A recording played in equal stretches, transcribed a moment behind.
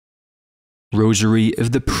Rosary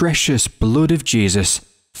of the precious blood of Jesus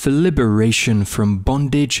for liberation from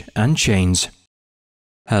bondage and chains.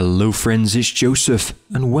 Hello friends, it's Joseph,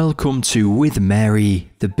 and welcome to With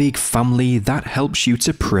Mary, the big family that helps you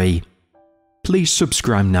to pray. Please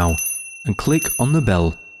subscribe now and click on the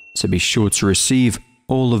bell to be sure to receive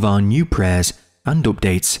all of our new prayers and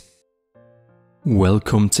updates.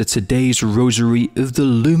 Welcome to today's Rosary of the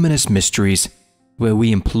Luminous Mysteries, where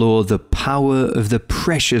we implore the power of the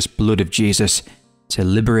precious blood of Jesus to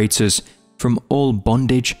liberate us from all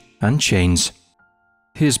bondage and chains.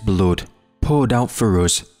 His blood, poured out for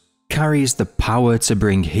us, carries the power to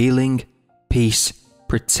bring healing, peace,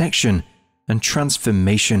 protection, and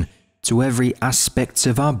transformation to every aspect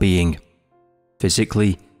of our being,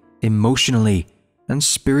 physically, emotionally, and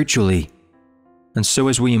spiritually. And so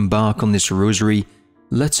as we embark on this rosary,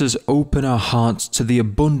 let us open our hearts to the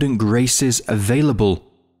abundant graces available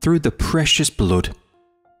through the precious blood.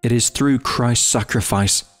 It is through Christ's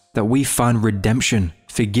sacrifice that we find redemption,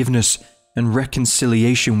 forgiveness, and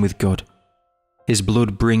reconciliation with God. His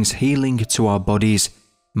blood brings healing to our bodies,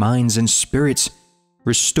 minds, and spirits,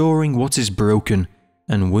 restoring what is broken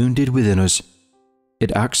and wounded within us.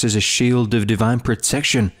 It acts as a shield of divine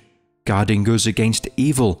protection, guarding us against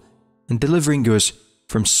evil and delivering us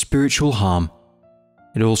from spiritual harm.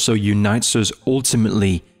 It also unites us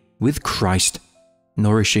ultimately with Christ,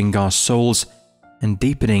 nourishing our souls and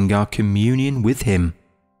deepening our communion with Him.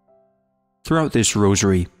 Throughout this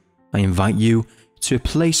rosary, I invite you to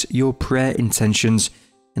place your prayer intentions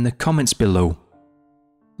in the comments below.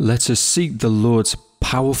 Let us seek the Lord's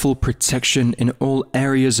powerful protection in all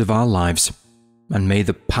areas of our lives, and may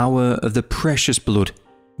the power of the precious blood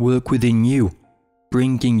work within you,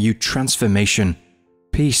 bringing you transformation,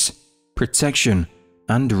 peace, protection,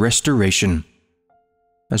 and restoration.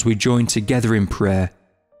 As we join together in prayer,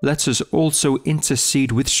 let us also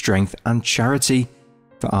intercede with strength and charity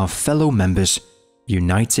for our fellow members,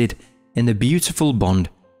 united in the beautiful bond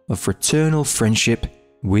of fraternal friendship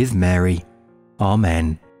with Mary.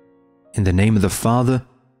 Amen. In the name of the Father,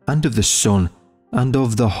 and of the Son, and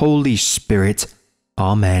of the Holy Spirit.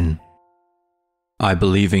 Amen. I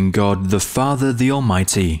believe in God, the Father, the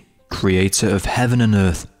Almighty, creator of heaven and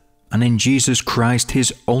earth, and in Jesus Christ,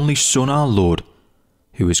 His only Son, our Lord,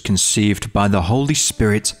 who was conceived by the Holy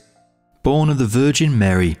Spirit, born of the Virgin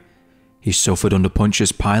Mary. He suffered under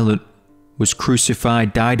Pontius Pilate, was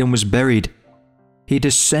crucified, died, and was buried. He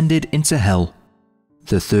descended into hell.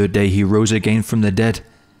 The third day He rose again from the dead.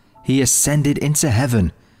 He ascended into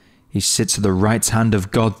heaven. He sits at the right hand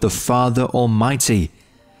of God the Father Almighty.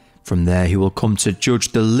 From there He will come to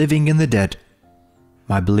judge the living and the dead.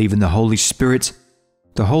 I believe in the Holy Spirit,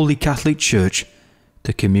 the Holy Catholic Church,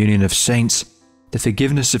 the communion of saints, the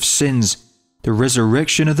forgiveness of sins, the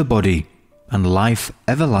resurrection of the body, and life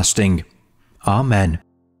everlasting. Amen.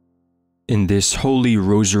 In this holy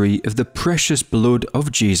rosary of the precious blood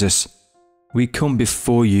of Jesus, we come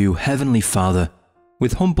before you, Heavenly Father,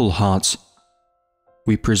 with humble hearts.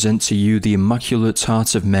 We present to you the Immaculate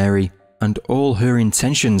Heart of Mary and all her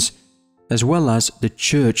intentions, as well as the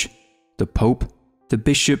Church, the Pope, the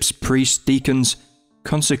bishops, priests, deacons,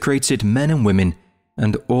 consecrated men and women,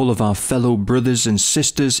 and all of our fellow brothers and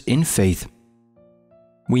sisters in faith.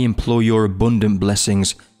 We implore your abundant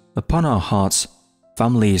blessings upon our hearts,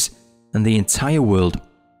 families, and the entire world.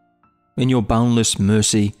 In your boundless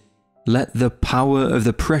mercy, let the power of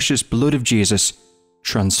the precious blood of Jesus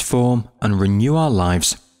transform and renew our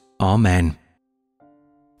lives. Amen.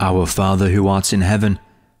 Our Father who art in heaven,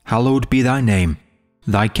 hallowed be thy name.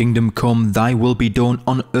 Thy kingdom come, thy will be done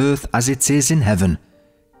on earth as it is in heaven.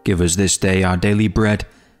 Give us this day our daily bread,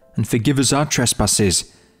 and forgive us our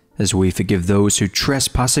trespasses, as we forgive those who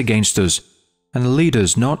trespass against us. And lead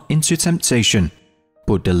us not into temptation,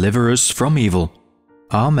 but deliver us from evil.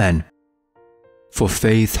 Amen. For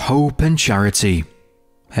faith, hope, and charity.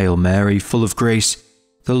 Hail Mary, full of grace,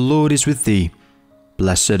 the Lord is with thee.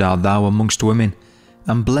 Blessed art thou amongst women,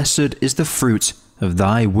 and blessed is the fruit of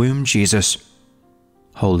thy womb, Jesus.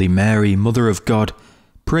 Holy Mary, Mother of God,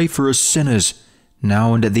 pray for us sinners,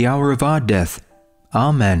 now and at the hour of our death.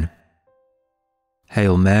 Amen.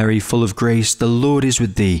 Hail Mary, full of grace, the Lord is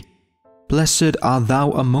with thee. Blessed art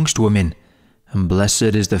thou amongst women, and blessed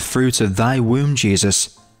is the fruit of thy womb,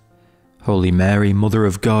 Jesus. Holy Mary, Mother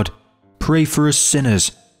of God, pray for us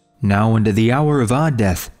sinners, now and at the hour of our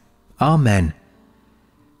death. Amen.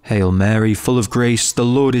 Hail Mary, full of grace, the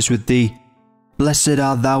Lord is with thee. Blessed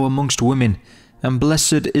art thou amongst women, and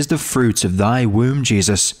blessed is the fruit of thy womb,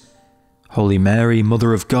 Jesus. Holy Mary,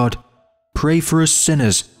 Mother of God, pray for us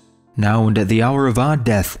sinners, now and at the hour of our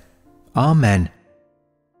death. Amen.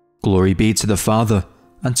 Glory be to the Father,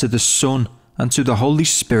 and to the Son, and to the Holy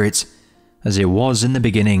Spirit, as it was in the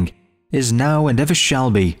beginning, is now, and ever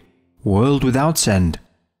shall be, world without end.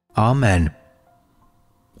 Amen.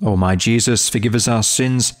 O my Jesus, forgive us our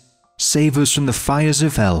sins, save us from the fires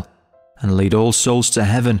of hell, and lead all souls to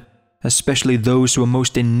heaven, especially those who are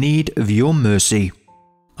most in need of your mercy.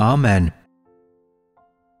 Amen.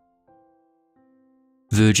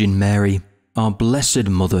 Virgin Mary, our Blessed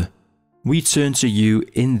Mother, we turn to you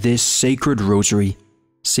in this sacred rosary,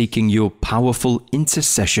 seeking your powerful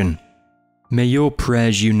intercession. May your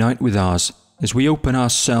prayers unite with ours as we open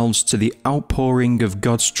ourselves to the outpouring of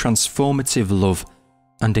God's transformative love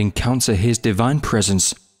and encounter His divine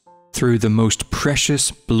presence through the most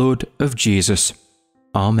precious blood of Jesus.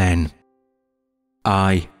 Amen.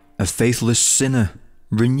 I, a faithless sinner,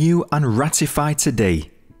 renew and ratify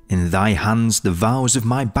today in thy hands the vows of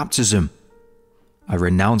my baptism. I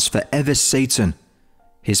renounce forever Satan,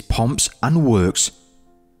 his pomps and works,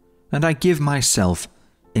 and I give myself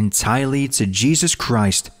entirely to Jesus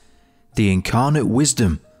Christ, the incarnate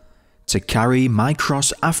wisdom, to carry my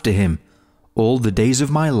cross after him all the days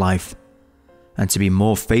of my life, and to be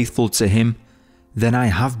more faithful to him than I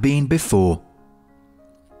have been before.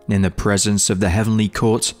 In the presence of the heavenly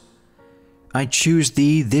court, I choose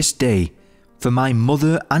thee this day for my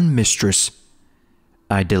mother and mistress.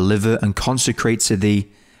 I deliver and consecrate to thee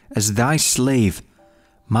as thy slave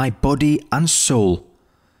my body and soul,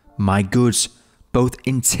 my goods both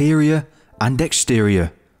interior and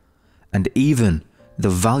exterior, and even the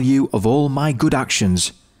value of all my good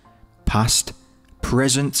actions, past,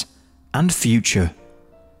 present, and future,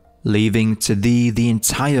 leaving to thee the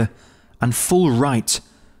entire and full right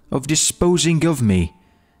of disposing of me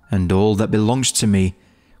and all that belongs to me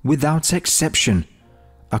without exception,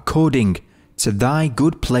 according to thy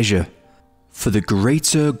good pleasure, for the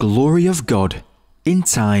greater glory of God, in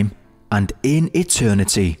time and in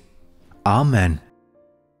eternity. Amen.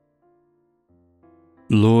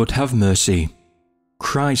 Lord, have mercy.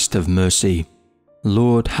 Christ, have mercy.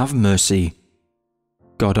 Lord, have mercy.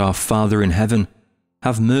 God our Father in heaven,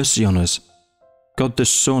 have mercy on us. God the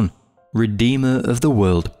Son, Redeemer of the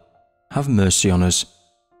world, have mercy on us.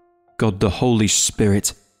 God the Holy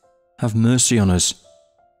Spirit, have mercy on us.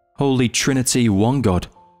 Holy Trinity, one God,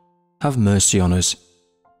 have mercy on us.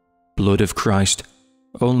 Blood of Christ,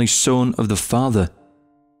 only Son of the Father,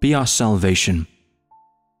 be our salvation.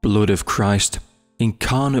 Blood of Christ,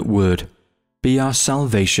 incarnate Word, be our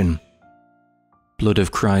salvation. Blood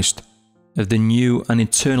of Christ, of the new and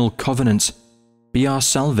eternal covenant, be our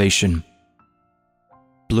salvation.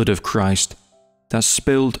 Blood of Christ, that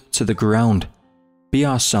spilled to the ground, be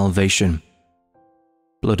our salvation.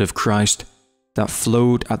 Blood of Christ, that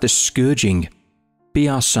flowed at the scourging, be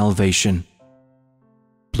our salvation.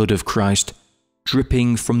 Blood of Christ,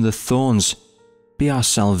 dripping from the thorns, be our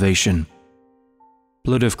salvation.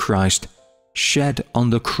 Blood of Christ, shed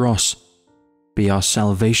on the cross, be our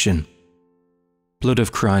salvation. Blood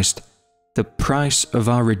of Christ, the price of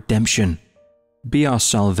our redemption, be our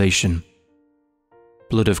salvation.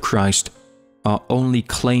 Blood of Christ, our only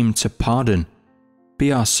claim to pardon,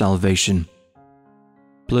 be our salvation.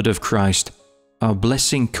 Blood of Christ, our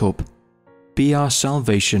blessing cup, be our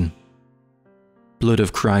salvation. Blood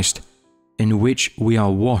of Christ, in which we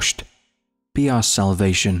are washed, be our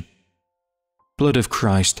salvation. Blood of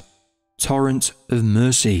Christ, torrent of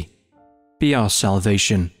mercy, be our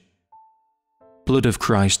salvation. Blood of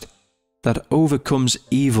Christ, that overcomes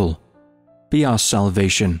evil, be our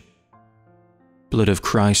salvation. Blood of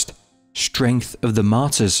Christ, strength of the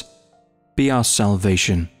martyrs, be our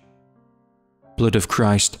salvation. Blood of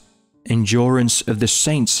Christ, endurance of the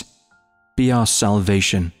saints, be our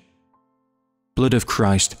salvation. Blood of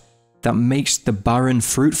Christ, that makes the barren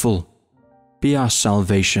fruitful, be our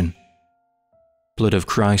salvation. Blood of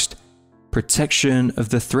Christ, protection of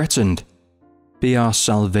the threatened, be our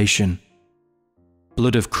salvation.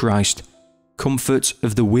 Blood of Christ, comfort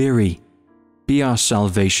of the weary, be our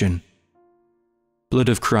salvation. Blood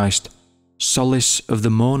of Christ, solace of the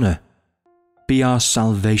mourner, be our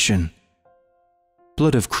salvation.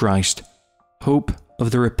 Blood of Christ, hope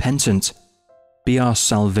of the repentant, be our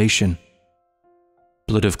salvation.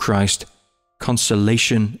 Blood of Christ,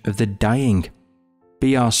 consolation of the dying,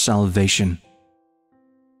 be our salvation.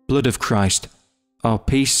 Blood of Christ, our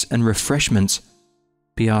peace and refreshment,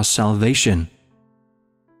 be our salvation.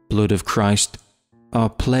 Blood of Christ, our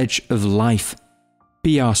pledge of life,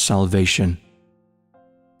 be our salvation.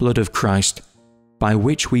 Blood of Christ, by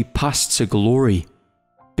which we pass to glory,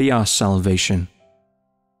 be our salvation.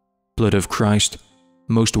 Blood of Christ,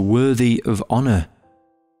 most worthy of honour,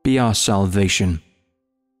 be our salvation.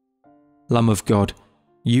 Lamb of God,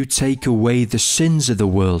 you take away the sins of the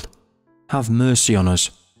world, have mercy on us.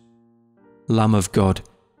 Lamb of God,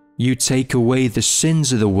 you take away the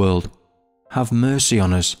sins of the world, have mercy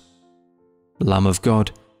on us. Lamb of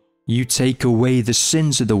God, you take away the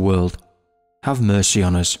sins of the world, have mercy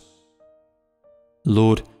on us.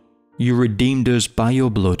 Lord, you redeemed us by your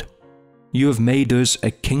blood. You have made us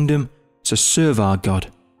a kingdom to serve our God.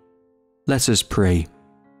 Let us pray.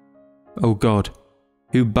 O God,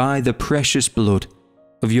 who by the precious blood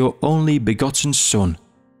of your only begotten Son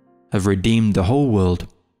have redeemed the whole world,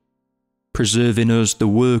 preserve in us the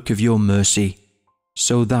work of your mercy,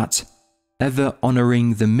 so that, ever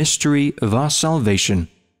honouring the mystery of our salvation,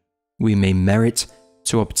 we may merit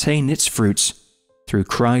to obtain its fruits through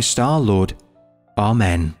Christ our Lord.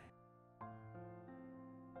 Amen.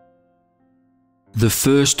 The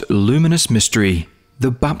first luminous mystery,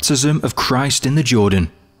 the baptism of Christ in the Jordan.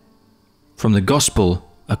 From the Gospel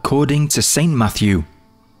according to St. Matthew.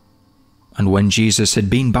 And when Jesus had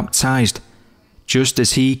been baptized, just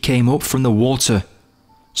as he came up from the water,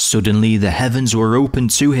 suddenly the heavens were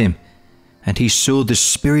opened to him, and he saw the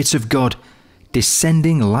Spirit of God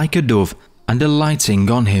descending like a dove and alighting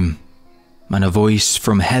on him. And a voice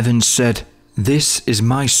from heaven said, "This is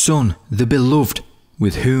my Son, the beloved,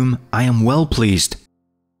 with whom I am well pleased."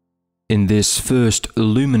 In this first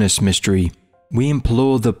luminous mystery, we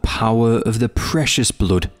implore the power of the precious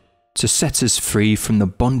blood to set us free from the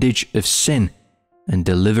bondage of sin and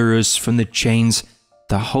deliver us from the chains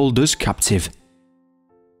that hold us captive.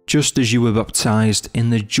 Just as you were baptized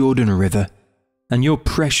in the Jordan River, and your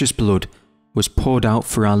precious blood was poured out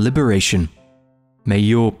for our liberation, may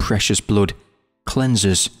your precious blood cleanse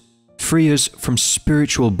us, free us from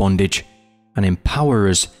spiritual bondage, and empower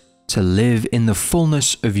us to live in the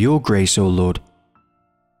fullness of your grace, O Lord.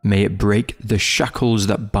 May it break the shackles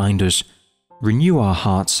that bind us, renew our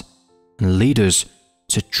hearts, and lead us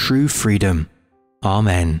to true freedom.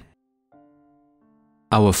 Amen.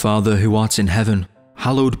 Our Father who art in heaven,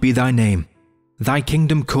 hallowed be thy name. Thy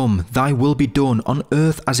kingdom come, thy will be done on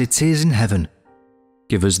earth as it is in heaven.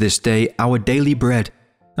 Give us this day our daily bread,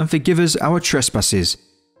 and forgive us our trespasses,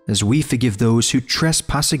 as we forgive those who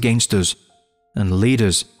trespass against us. And lead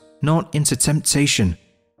us not into temptation,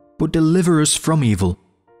 but deliver us from evil.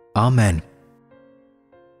 Amen.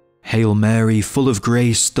 Hail Mary, full of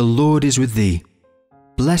grace, the Lord is with thee.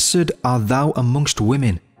 Blessed art thou amongst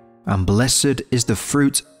women, and blessed is the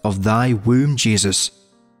fruit of thy womb, Jesus.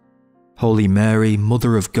 Holy Mary,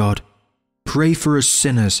 Mother of God, pray for us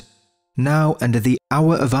sinners, now and at the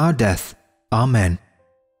hour of our death. Amen.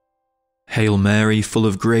 Hail Mary, full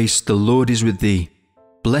of grace, the Lord is with thee.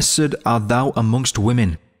 Blessed art thou amongst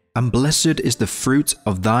women, and blessed is the fruit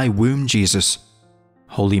of thy womb, Jesus.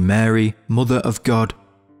 Holy Mary, Mother of God,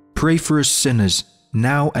 pray for us sinners,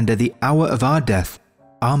 now and at the hour of our death.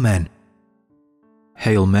 Amen.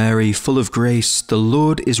 Hail Mary, full of grace, the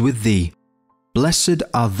Lord is with thee. Blessed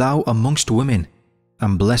art thou amongst women,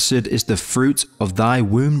 and blessed is the fruit of thy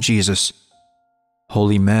womb, Jesus.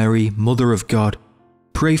 Holy Mary, Mother of God,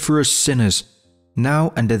 pray for us sinners,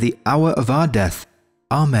 now and at the hour of our death.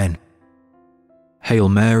 Amen. Hail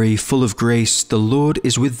Mary, full of grace, the Lord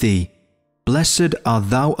is with thee. Blessed art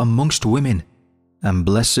thou amongst women, and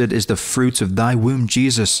blessed is the fruit of thy womb,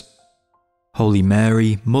 Jesus. Holy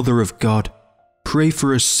Mary, Mother of God, pray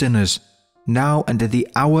for us sinners, now and at the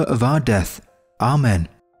hour of our death. Amen.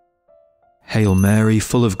 Hail Mary,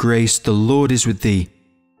 full of grace, the Lord is with thee.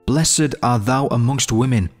 Blessed art thou amongst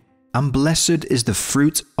women, and blessed is the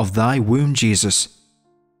fruit of thy womb, Jesus.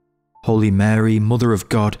 Holy Mary, Mother of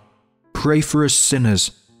God, pray for us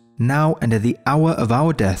sinners, now and at the hour of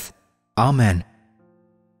our death. Amen.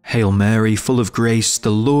 Hail Mary, full of grace,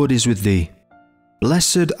 the Lord is with thee.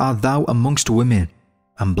 Blessed art thou amongst women,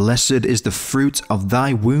 and blessed is the fruit of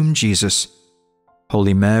thy womb, Jesus.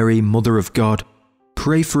 Holy Mary, Mother of God,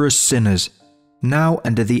 pray for us sinners, now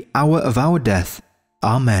and at the hour of our death.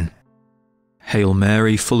 Amen. Hail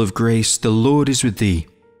Mary, full of grace, the Lord is with thee.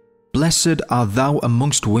 Blessed art thou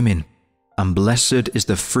amongst women, and blessed is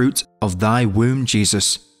the fruit of thy womb,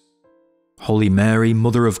 Jesus. Holy Mary,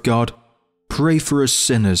 Mother of God, pray for us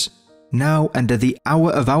sinners, now and at the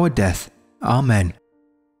hour of our death. Amen.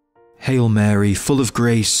 Hail Mary, full of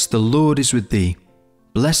grace, the Lord is with thee.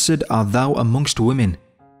 Blessed art thou amongst women,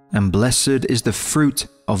 and blessed is the fruit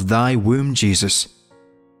of thy womb, Jesus.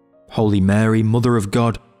 Holy Mary, Mother of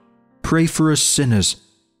God, pray for us sinners,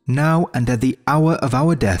 now and at the hour of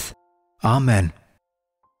our death. Amen.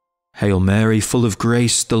 Hail Mary, full of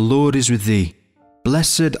grace, the Lord is with thee.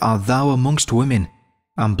 Blessed art thou amongst women,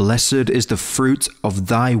 and blessed is the fruit of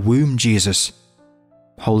thy womb, Jesus.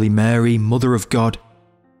 Holy Mary, Mother of God,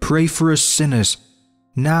 pray for us sinners,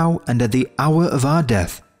 now and at the hour of our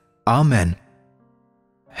death. Amen.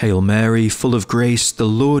 Hail Mary, full of grace, the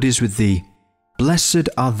Lord is with thee. Blessed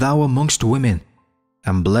art thou amongst women,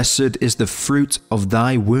 and blessed is the fruit of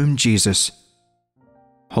thy womb, Jesus.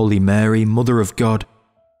 Holy Mary, Mother of God,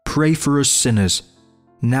 pray for us sinners,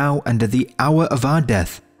 now and at the hour of our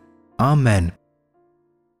death. Amen.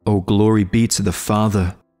 O glory be to the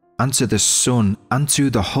Father, and to the Son, and to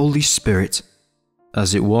the Holy Spirit,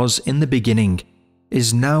 as it was in the beginning,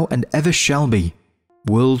 is now, and ever shall be,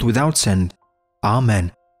 world without end.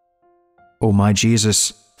 Amen. O my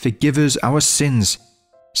Jesus, forgive us our sins,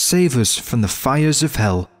 save us from the fires of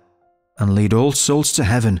hell, and lead all souls to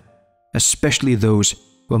heaven, especially those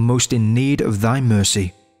who are most in need of thy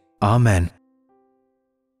mercy. Amen.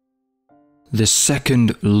 The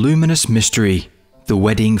second luminous mystery, the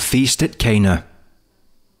wedding feast at Cana.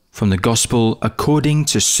 From the Gospel according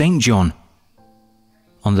to St. John.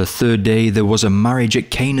 On the third day there was a marriage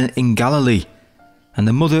at Cana in Galilee, and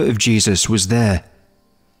the mother of Jesus was there.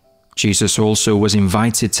 Jesus also was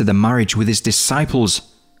invited to the marriage with his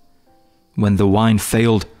disciples. When the wine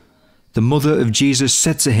failed, the mother of Jesus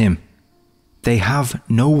said to him, "They have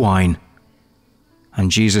no wine."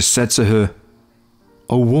 And Jesus said to her,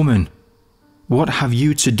 "O woman, what have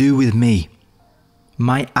you to do with me?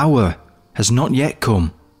 My hour has not yet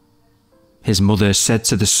come." His mother said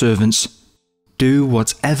to the servants, "Do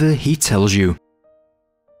whatever he tells you."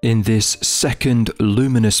 In this second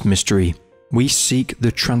luminous mystery, we seek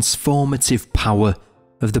the transformative power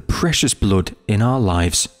of the precious blood in our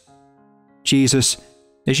lives. Jesus,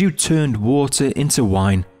 as you turned water into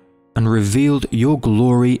wine and revealed your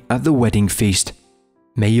glory at the wedding feast,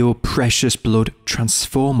 may your precious blood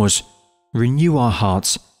transform us, renew our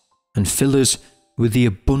hearts, and fill us with the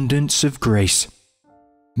abundance of grace.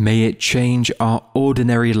 May it change our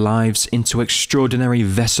ordinary lives into extraordinary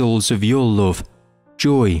vessels of your love,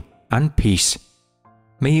 joy, and peace.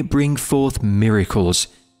 May it bring forth miracles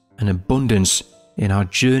and abundance in our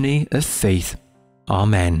journey of faith.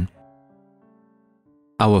 Amen.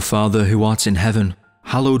 Our Father who art in heaven,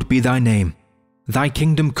 hallowed be thy name. Thy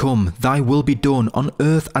kingdom come, thy will be done on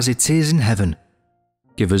earth as it is in heaven.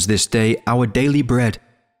 Give us this day our daily bread,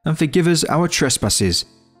 and forgive us our trespasses,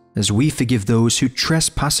 as we forgive those who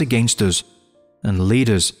trespass against us. And lead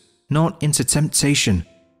us not into temptation,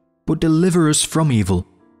 but deliver us from evil.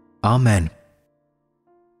 Amen.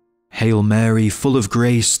 Hail Mary, full of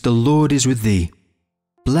grace, the Lord is with thee.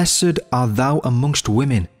 Blessed art thou amongst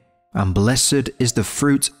women, and blessed is the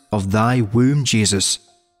fruit of thy womb, Jesus.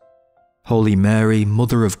 Holy Mary,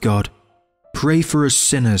 Mother of God, pray for us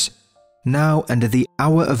sinners, now and at the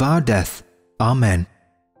hour of our death. Amen.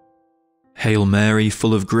 Hail Mary,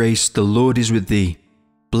 full of grace, the Lord is with thee.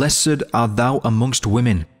 Blessed art thou amongst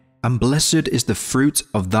women, and blessed is the fruit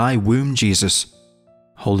of thy womb, Jesus.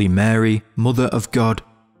 Holy Mary, Mother of God,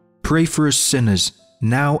 pray for us sinners,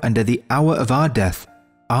 now and at the hour of our death.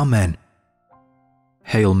 Amen.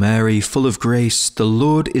 Hail Mary, full of grace, the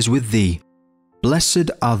Lord is with thee. Blessed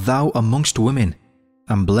art thou amongst women,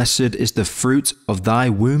 and blessed is the fruit of thy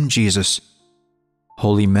womb, Jesus.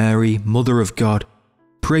 Holy Mary, Mother of God,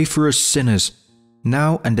 pray for us sinners,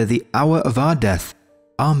 now and at the hour of our death.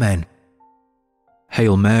 Amen.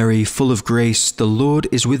 Hail Mary, full of grace, the Lord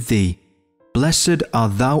is with thee. Blessed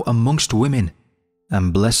art thou amongst women,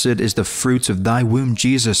 and blessed is the fruit of thy womb,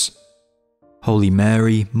 Jesus. Holy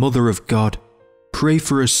Mary, Mother of God, pray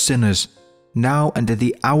for us sinners, now and at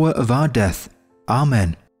the hour of our death.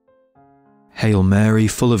 Amen. Hail Mary,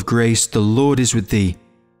 full of grace, the Lord is with thee.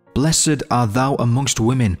 Blessed art thou amongst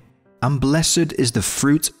women, and blessed is the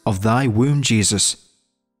fruit of thy womb, Jesus.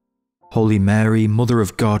 Holy Mary, Mother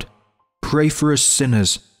of God, pray for us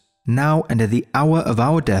sinners, now and at the hour of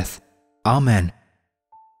our death. Amen.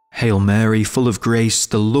 Hail Mary, full of grace,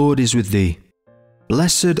 the Lord is with thee.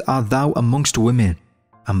 Blessed art thou amongst women,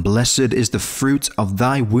 and blessed is the fruit of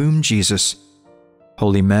thy womb, Jesus.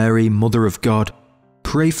 Holy Mary, Mother of God,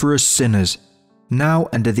 pray for us sinners, now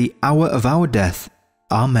and at the hour of our death.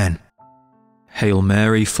 Amen. Hail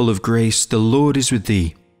Mary, full of grace, the Lord is with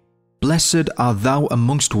thee. Blessed art thou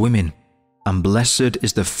amongst women, and blessed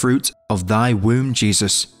is the fruit of thy womb,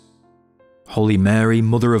 Jesus. Holy Mary,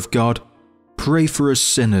 Mother of God, pray for us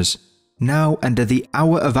sinners, now and at the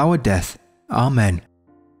hour of our death. Amen.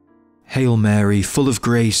 Hail Mary, full of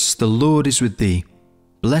grace, the Lord is with thee.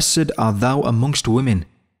 Blessed art thou amongst women,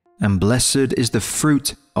 and blessed is the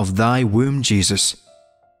fruit of thy womb, Jesus.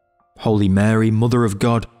 Holy Mary, Mother of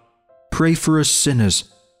God, pray for us sinners,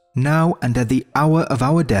 now and at the hour of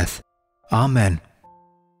our death. Amen.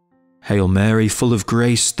 Hail Mary, full of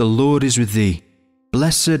grace, the Lord is with thee.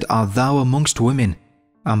 Blessed art thou amongst women,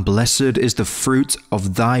 and blessed is the fruit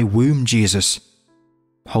of thy womb, Jesus.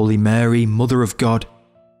 Holy Mary, Mother of God,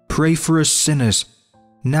 pray for us sinners,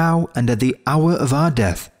 now and at the hour of our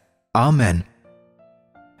death. Amen.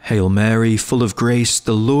 Hail Mary, full of grace,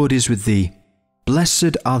 the Lord is with thee.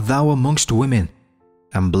 Blessed art thou amongst women,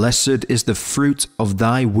 and blessed is the fruit of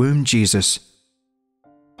thy womb, Jesus.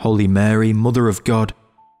 Holy Mary, Mother of God,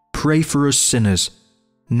 pray for us sinners,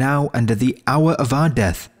 now and at the hour of our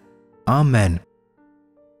death. Amen.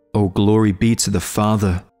 O glory be to the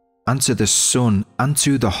Father, and to the Son, and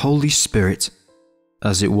to the Holy Spirit,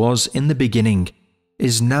 as it was in the beginning,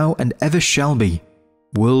 is now, and ever shall be,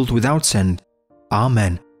 world without end.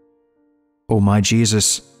 Amen. O my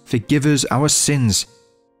Jesus, forgive us our sins,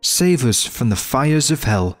 save us from the fires of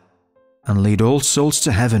hell, and lead all souls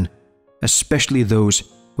to heaven, especially those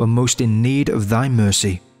who are most in need of thy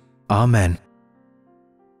mercy. Amen.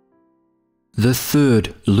 The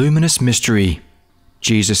third luminous mystery,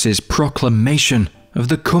 Jesus' proclamation of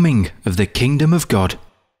the coming of the kingdom of God.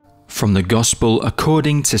 From the Gospel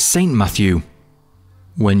according to St. Matthew.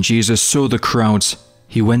 When Jesus saw the crowds,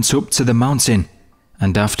 he went up to the mountain,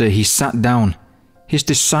 and after he sat down, his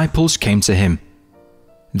disciples came to him.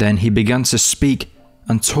 Then he began to speak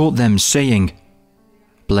and taught them, saying,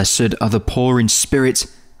 Blessed are the poor in spirit,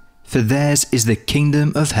 for theirs is the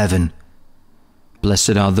kingdom of heaven.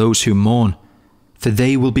 Blessed are those who mourn, for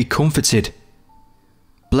they will be comforted.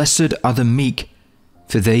 Blessed are the meek,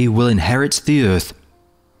 for they will inherit the earth.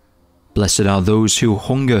 Blessed are those who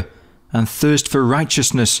hunger and thirst for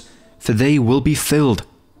righteousness, for they will be filled.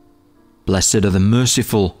 Blessed are the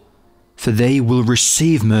merciful, for they will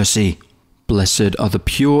receive mercy. Blessed are the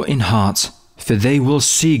pure in heart, for they will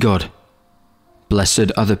see God.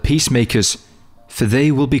 Blessed are the peacemakers, for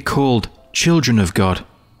they will be called children of God.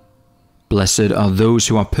 Blessed are those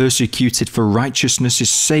who are persecuted for righteousness'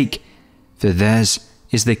 sake, for theirs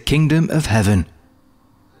is the kingdom of heaven.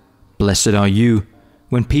 Blessed are you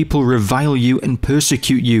when people revile you and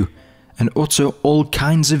persecute you, and utter all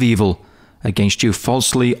kinds of evil against you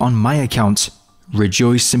falsely on my account.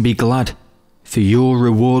 Rejoice and be glad, for your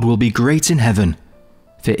reward will be great in heaven.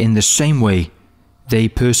 For in the same way they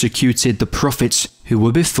persecuted the prophets who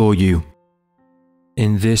were before you.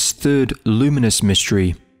 In this third luminous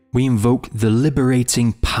mystery, we invoke the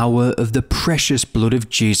liberating power of the precious blood of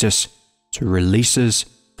Jesus to release us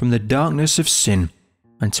from the darkness of sin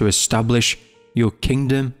and to establish your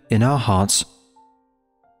kingdom in our hearts.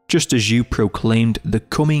 Just as you proclaimed the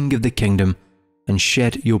coming of the kingdom and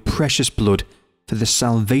shed your precious blood for the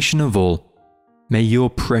salvation of all, may your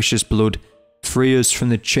precious blood free us from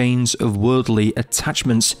the chains of worldly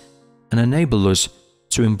attachments and enable us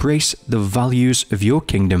to embrace the values of your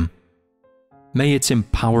kingdom. May it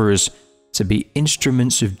empower us to be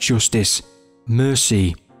instruments of justice,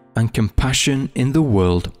 mercy, and compassion in the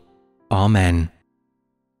world. Amen.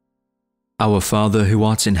 Our Father who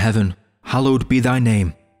art in heaven, hallowed be thy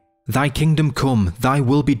name. Thy kingdom come, thy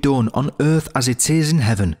will be done on earth as it is in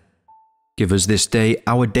heaven. Give us this day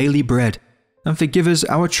our daily bread, and forgive us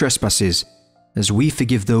our trespasses, as we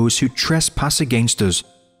forgive those who trespass against us.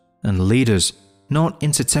 And lead us not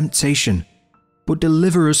into temptation, but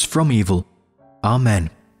deliver us from evil. Amen.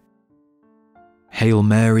 Hail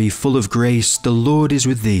Mary, full of grace, the Lord is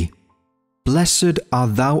with thee. Blessed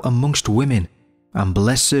art thou amongst women, and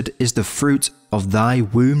blessed is the fruit of thy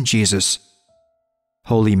womb, Jesus.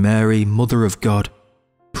 Holy Mary, Mother of God,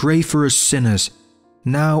 pray for us sinners,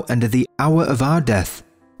 now and at the hour of our death.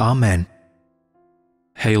 Amen.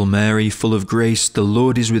 Hail Mary, full of grace, the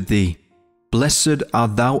Lord is with thee. Blessed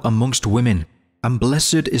art thou amongst women, and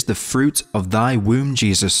blessed is the fruit of thy womb,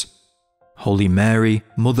 Jesus. Holy Mary,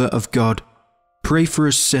 Mother of God, pray for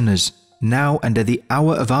us sinners, now and at the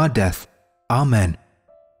hour of our death. Amen.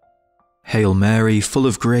 Hail Mary, full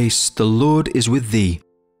of grace, the Lord is with thee.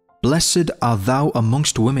 Blessed art thou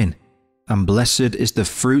amongst women, and blessed is the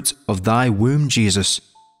fruit of thy womb, Jesus.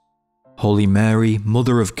 Holy Mary,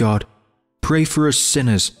 Mother of God, pray for us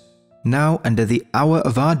sinners, now and at the hour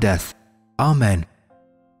of our death. Amen.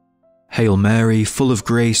 Hail Mary, full of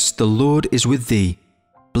grace, the Lord is with thee.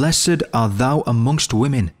 Blessed art thou amongst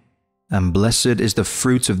women, and blessed is the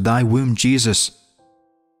fruit of thy womb, Jesus.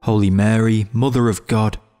 Holy Mary, Mother of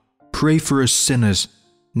God, pray for us sinners,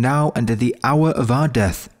 now and at the hour of our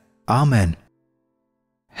death. Amen.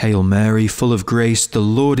 Hail Mary, full of grace, the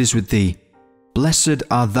Lord is with thee. Blessed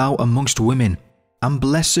art thou amongst women, and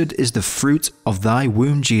blessed is the fruit of thy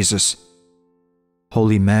womb, Jesus.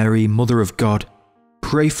 Holy Mary, Mother of God,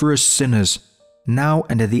 pray for us sinners, now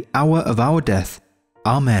and at the hour of our death.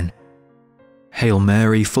 Amen. Hail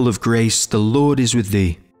Mary, full of grace, the Lord is with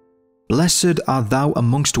thee. Blessed art thou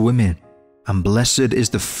amongst women, and blessed is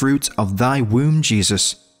the fruit of thy womb,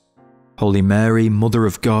 Jesus. Holy Mary, Mother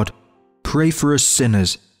of God, pray for us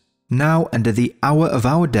sinners, now and at the hour of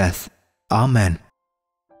our death. Amen.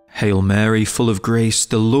 Hail Mary, full of grace,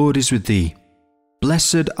 the Lord is with thee.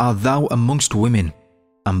 Blessed art thou amongst women,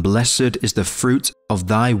 and blessed is the fruit of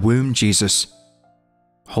thy womb, Jesus.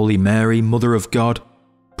 Holy Mary, Mother of God,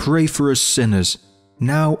 pray for us sinners,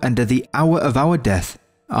 now and at the hour of our death.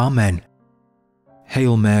 Amen.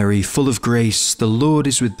 Hail Mary, full of grace, the Lord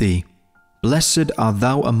is with thee. Blessed art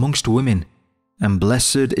thou amongst women, and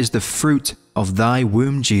blessed is the fruit of thy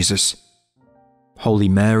womb, Jesus. Holy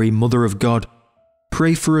Mary, Mother of God,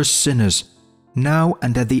 pray for us sinners, now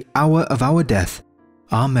and at the hour of our death.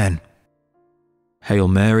 Amen. Hail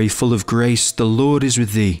Mary, full of grace, the Lord is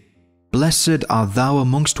with thee. Blessed art thou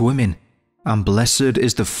amongst women, and blessed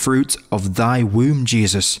is the fruit of thy womb,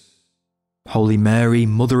 Jesus. Holy Mary,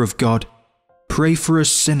 Mother of God, pray for us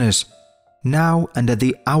sinners, now and at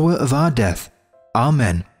the hour of our death.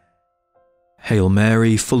 Amen. Hail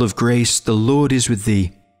Mary, full of grace, the Lord is with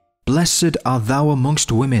thee. Blessed art thou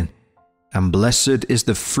amongst women, and blessed is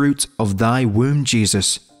the fruit of thy womb,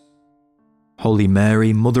 Jesus. Holy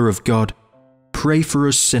Mary, Mother of God, pray for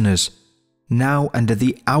us sinners, now and at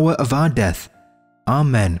the hour of our death.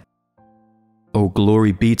 Amen. O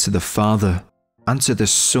glory be to the Father, and to the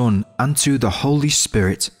Son, and to the Holy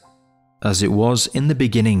Spirit, as it was in the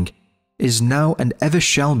beginning, is now, and ever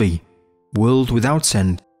shall be, world without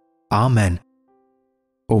end. Amen.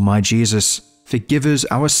 O my Jesus, forgive us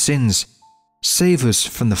our sins, save us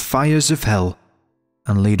from the fires of hell,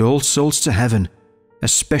 and lead all souls to heaven,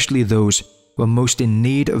 especially those who are most in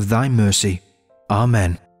need of thy mercy.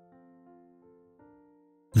 Amen.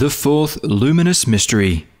 The fourth luminous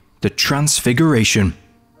mystery, the Transfiguration.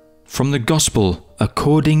 From the Gospel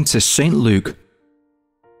according to St. Luke.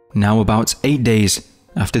 Now about 8 days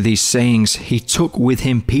after these sayings, he took with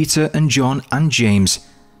him Peter and John and James,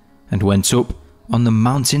 and went up on the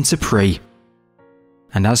mountain to pray.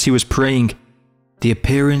 And as he was praying, the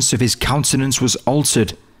appearance of his countenance was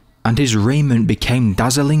altered, and his raiment became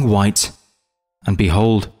dazzling white. And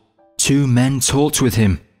behold, 2 men talked with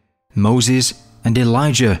him, Moses and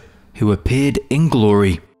Elijah, who appeared in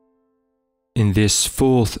glory. In this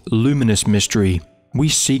fourth luminous mystery, we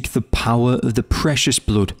seek the power of the precious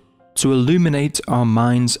blood to illuminate our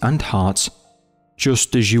minds and hearts,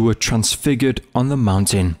 just as you were transfigured on the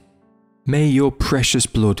mountain. May your precious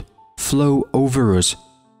blood flow over us,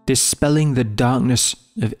 dispelling the darkness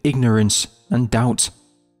of ignorance and doubt.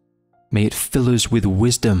 May it fill us with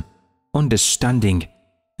wisdom, understanding,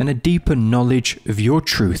 and a deeper knowledge of your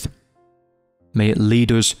truth. May it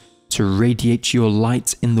lead us to radiate your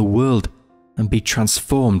light in the world and be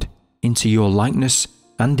transformed into your likeness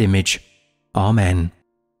and image. Amen.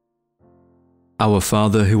 Our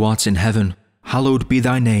Father who art in heaven, hallowed be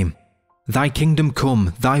thy name. Thy kingdom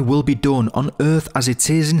come, thy will be done on earth as it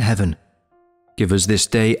is in heaven. Give us this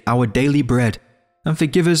day our daily bread, and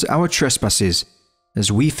forgive us our trespasses,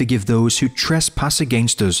 as we forgive those who trespass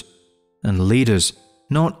against us. And lead us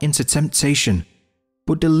not into temptation,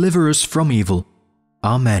 but deliver us from evil.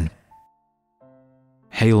 Amen.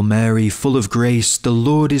 Hail Mary, full of grace, the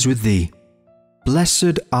Lord is with thee.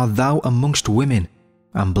 Blessed art thou amongst women,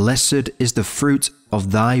 and blessed is the fruit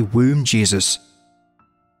of thy womb, Jesus.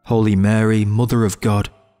 Holy Mary, Mother of God,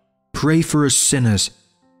 pray for us sinners,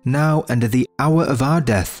 now and at the hour of our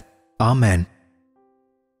death. Amen.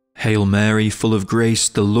 Hail Mary, full of grace,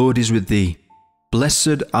 the Lord is with thee.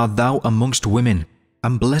 Blessed art thou amongst women,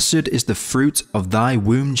 and blessed is the fruit of thy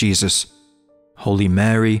womb, Jesus. Holy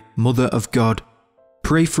Mary, Mother of God,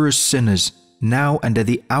 pray for us sinners, now and at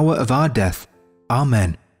the hour of our death.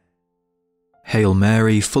 Amen. Hail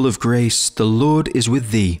Mary, full of grace, the Lord is with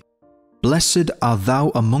thee. Blessed art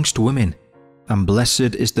thou amongst women, and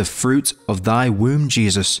blessed is the fruit of thy womb,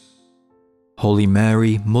 Jesus. Holy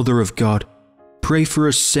Mary, Mother of God, pray for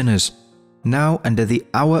us sinners, now and at the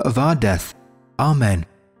hour of our death. Amen.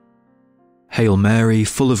 Hail Mary,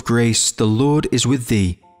 full of grace, the Lord is with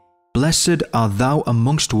thee. Blessed art thou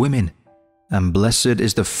amongst women, and blessed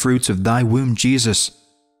is the fruit of thy womb, Jesus.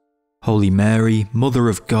 Holy Mary, Mother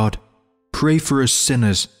of God, pray for us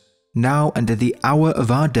sinners, now and at the hour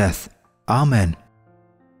of our death. Amen.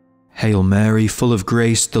 Hail Mary, full of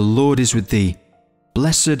grace, the Lord is with thee.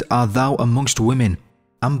 Blessed art thou amongst women,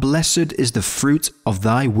 and blessed is the fruit of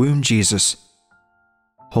thy womb, Jesus.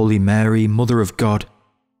 Holy Mary, Mother of God,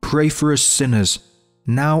 pray for us sinners,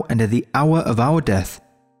 now and at the hour of our death.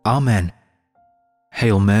 Amen.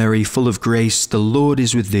 Hail Mary, full of grace, the Lord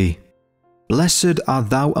is with thee. Blessed art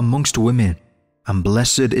thou amongst women, and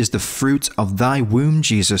blessed is the fruit of thy womb,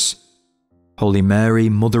 Jesus. Holy Mary,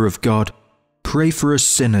 Mother of God, pray for us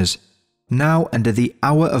sinners, now and at the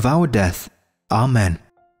hour of our death. Amen.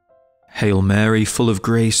 Hail Mary, full of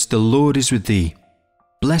grace, the Lord is with thee.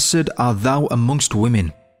 Blessed art thou amongst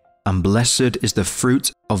women, and blessed is the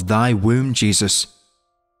fruit of thy womb, Jesus.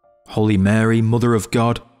 Holy Mary, Mother of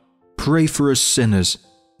God, pray for us sinners,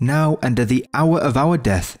 now and at the hour of our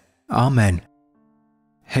death. Amen.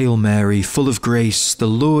 Hail Mary, full of grace, the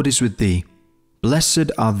Lord is with thee.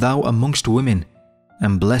 Blessed art thou amongst women,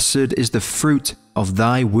 and blessed is the fruit of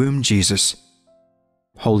thy womb, Jesus.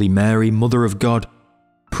 Holy Mary, Mother of God,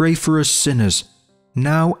 pray for us sinners,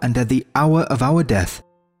 now and at the hour of our death.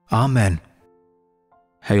 Amen.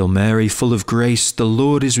 Hail Mary, full of grace, the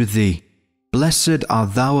Lord is with thee. Blessed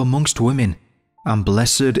art thou amongst women, and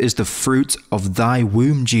blessed is the fruit of thy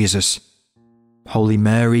womb, Jesus. Holy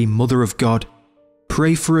Mary, Mother of God,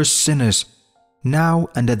 pray for us sinners, now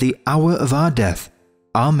and at the hour of our death.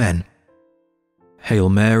 Amen. Hail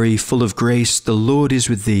Mary, full of grace, the Lord is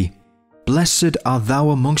with thee. Blessed art thou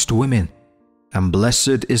amongst women, and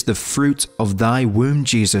blessed is the fruit of thy womb,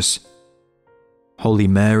 Jesus. Holy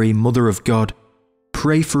Mary, Mother of God,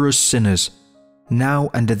 pray for us sinners, now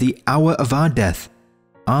and at the hour of our death.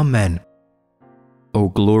 Amen. O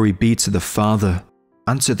glory be to the Father,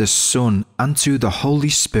 and to the Son, and to the Holy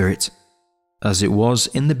Spirit, as it was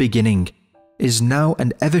in the beginning, is now,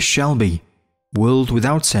 and ever shall be, world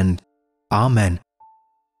without end. Amen.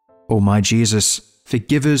 O my Jesus,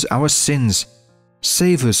 forgive us our sins,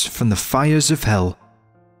 save us from the fires of hell,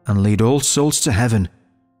 and lead all souls to heaven,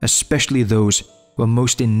 especially those who are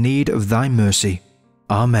most in need of thy mercy.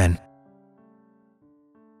 Amen.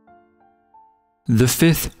 The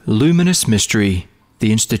fifth luminous mystery,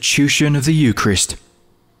 the institution of the Eucharist.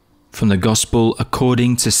 From the Gospel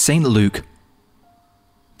according to St. Luke.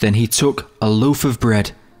 Then he took a loaf of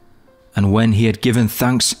bread, and when he had given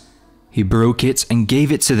thanks, he broke it and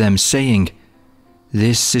gave it to them, saying,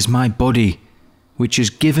 "This is my body, which is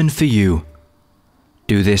given for you.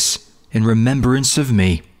 Do this in remembrance of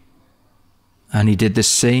me." And he did the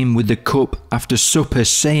same with the cup after supper,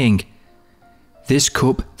 saying, "This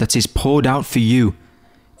cup that is poured out for you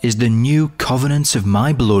is the new covenant of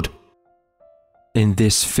my blood." In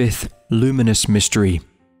this fifth luminous mystery,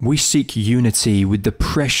 we seek unity with the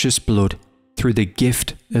precious blood through the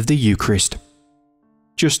gift of the Eucharist.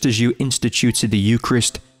 Just as you instituted the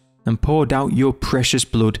Eucharist and poured out your precious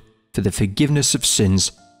blood for the forgiveness of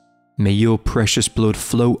sins, may your precious blood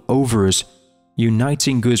flow over us,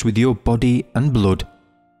 uniting us with your body and blood.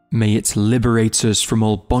 May it liberate us from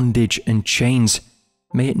all bondage and chains.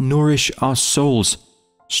 May it nourish our souls,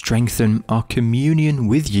 strengthen our communion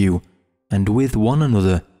with you and with one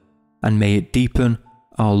another, and may it deepen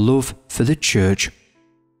our love for the Church.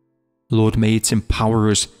 Lord, may it empower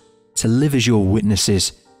us to live as your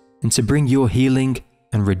witnesses and to bring your healing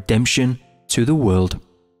and redemption to the world.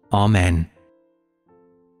 Amen.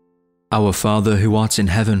 Our Father who art in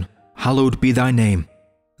heaven, hallowed be thy name.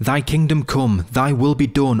 Thy kingdom come, thy will be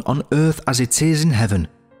done on earth as it is in heaven.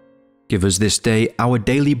 Give us this day our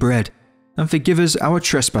daily bread, and forgive us our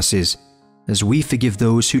trespasses, as we forgive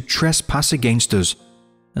those who trespass against us.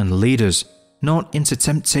 And lead us not into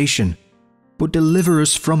temptation, but deliver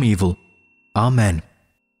us from evil. Amen.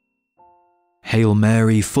 Hail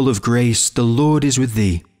Mary, full of grace, the Lord is with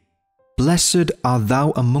thee. Blessed art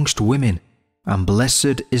thou amongst women, and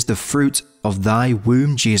blessed is the fruit of thy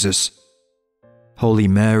womb, Jesus. Holy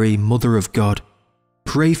Mary, Mother of God,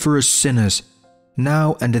 pray for us sinners,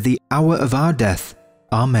 now and at the hour of our death.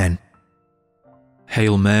 Amen.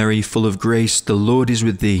 Hail Mary, full of grace, the Lord is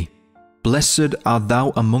with thee. Blessed art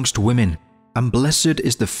thou amongst women, and blessed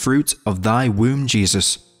is the fruit of thy womb,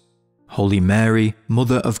 Jesus. Holy Mary,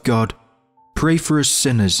 Mother of God, pray for us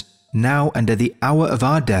sinners, now and at the hour of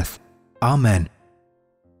our death. Amen.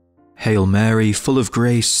 Hail Mary, full of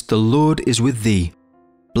grace, the Lord is with thee.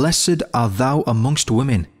 Blessed art thou amongst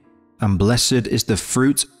women, and blessed is the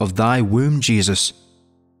fruit of thy womb, Jesus.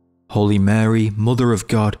 Holy Mary, Mother of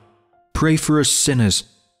God, pray for us sinners,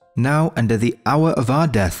 now and at the hour of our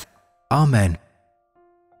death. Amen.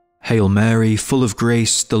 Hail Mary, full of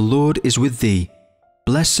grace, the Lord is with thee.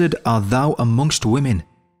 Blessed art thou amongst women,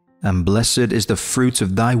 and blessed is the fruit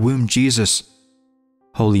of thy womb, Jesus.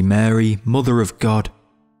 Holy Mary, Mother of God,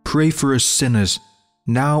 pray for us sinners,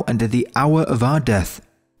 now and at the hour of our death.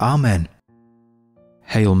 Amen.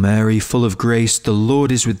 Hail Mary, full of grace, the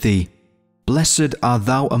Lord is with thee. Blessed art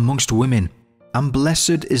thou amongst women, and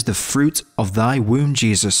blessed is the fruit of thy womb,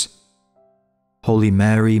 Jesus. Holy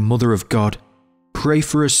Mary, Mother of God, pray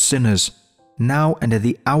for us sinners, now and at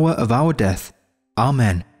the hour of our death.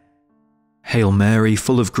 Amen. Hail Mary,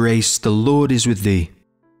 full of grace, the Lord is with thee.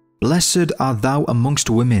 Blessed art thou amongst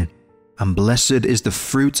women, and blessed is the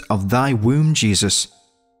fruit of thy womb, Jesus.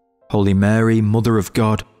 Holy Mary, Mother of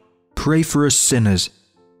God, pray for us sinners,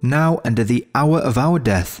 now and at the hour of our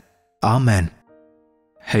death. Amen.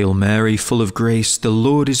 Hail Mary, full of grace, the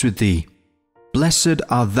Lord is with thee. Blessed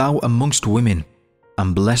art thou amongst women,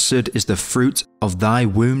 and blessed is the fruit of thy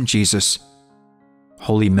womb, Jesus.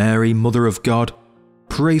 Holy Mary, Mother of God,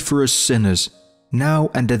 pray for us sinners,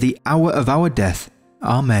 now and at the hour of our death.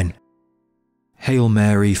 Amen. Hail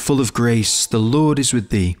Mary, full of grace, the Lord is with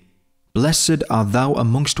thee. Blessed art thou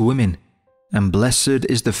amongst women, and blessed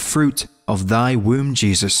is the fruit of thy womb,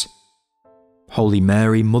 Jesus. Holy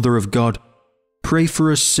Mary, Mother of God, pray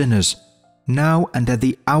for us sinners, now and at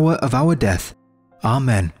the hour of our death.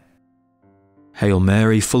 Amen. Hail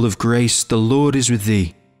Mary, full of grace, the Lord is with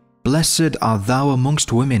thee. Blessed art thou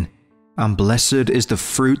amongst women, and blessed is the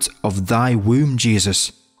fruit of thy womb,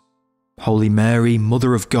 Jesus. Holy Mary,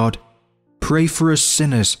 Mother of God, pray for us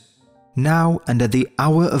sinners, now and at the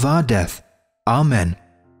hour of our death. Amen.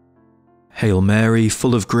 Hail Mary,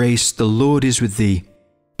 full of grace, the Lord is with thee.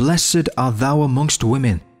 Blessed art thou amongst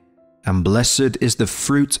women, and blessed is the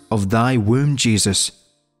fruit of thy womb, Jesus.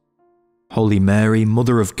 Holy Mary,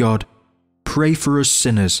 Mother of God, pray for us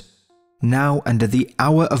sinners, now and at the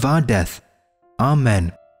hour of our death.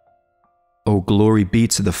 Amen. O glory be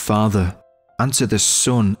to the Father, and to the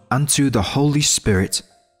Son, and to the Holy Spirit,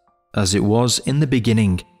 as it was in the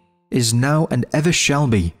beginning, is now, and ever shall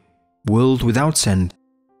be, world without end.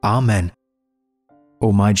 Amen.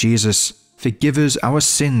 O my Jesus, forgive us our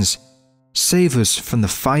sins, save us from the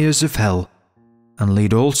fires of hell, and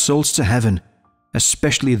lead all souls to heaven,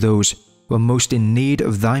 especially those who are most in need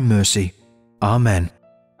of thy mercy. Amen.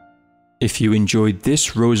 If you enjoyed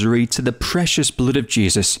this rosary to the precious blood of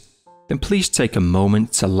Jesus, then please take a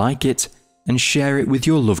moment to like it and share it with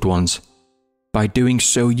your loved ones. By doing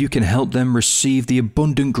so, you can help them receive the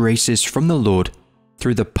abundant graces from the Lord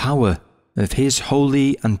through the power of His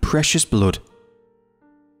holy and precious blood.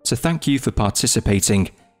 To thank you for participating,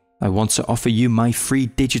 I want to offer you my free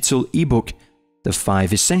digital ebook, The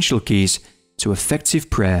 5 Essential Keys to Effective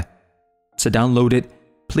Prayer. To download it,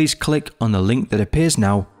 please click on the link that appears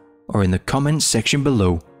now or in the comments section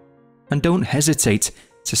below. And don't hesitate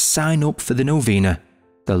to sign up for the novena.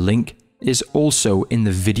 The link is also in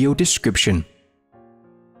the video description.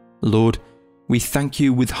 Lord, we thank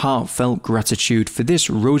you with heartfelt gratitude for this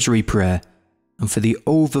rosary prayer and for the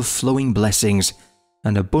overflowing blessings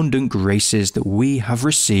and abundant graces that we have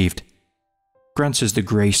received. Grant us the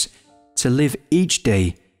grace to live each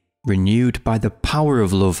day renewed by the power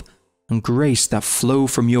of love and grace that flow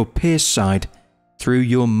from your pierced side through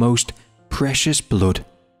your most precious blood.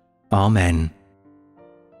 Amen.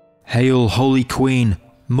 Hail, Holy Queen,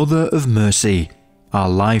 Mother of Mercy, our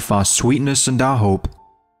life, our sweetness, and our hope.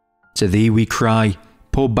 To thee we cry,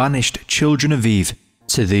 poor banished children of Eve.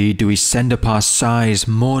 To thee do we send up our sighs,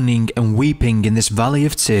 mourning and weeping in this valley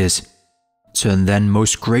of tears. Turn then,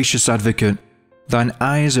 most gracious Advocate, thine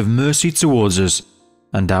eyes of mercy towards us,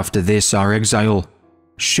 and after this our exile,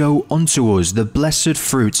 show unto us the blessed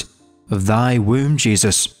fruit of thy womb,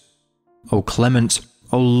 Jesus. O clement,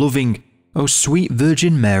 O loving, O sweet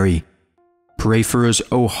Virgin Mary, pray for us,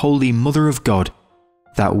 O Holy Mother of God,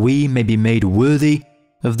 that we may be made worthy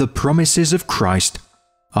of the promises of Christ.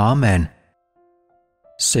 Amen.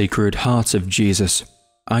 Sacred Heart of Jesus,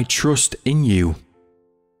 I trust in you.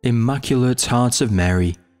 Immaculate Heart of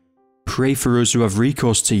Mary, pray for us who have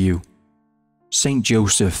recourse to you. Saint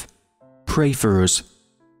Joseph, pray for us.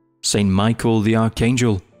 Saint Michael the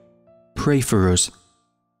Archangel, pray for us.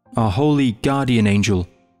 Our holy guardian angel,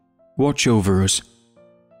 watch over us.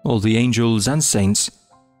 All the angels and saints,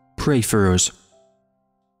 pray for us.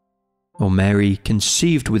 O Mary,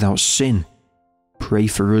 conceived without sin, pray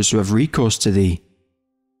for us who have recourse to thee.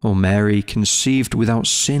 O Mary, conceived without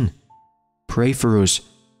sin, pray for us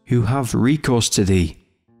who have recourse to thee.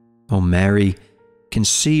 O Mary,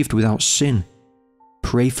 conceived without sin,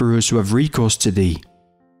 pray for us who have recourse to thee.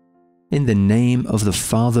 In the name of the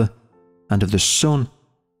Father, and of the Son,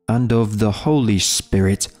 and of the Holy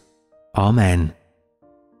Spirit. Amen.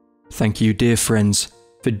 Thank you, dear friends,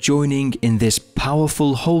 for joining in this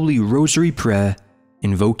powerful Holy Rosary prayer,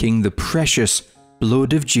 invoking the precious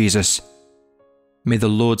blood of Jesus. May the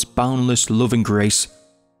Lord's boundless love and grace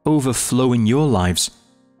overflow in your lives,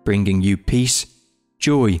 bringing you peace,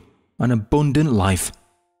 joy, and abundant life.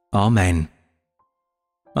 Amen.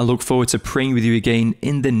 I look forward to praying with you again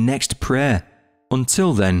in the next prayer.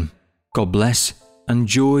 Until then, God bless and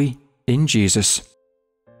joy in Jesus.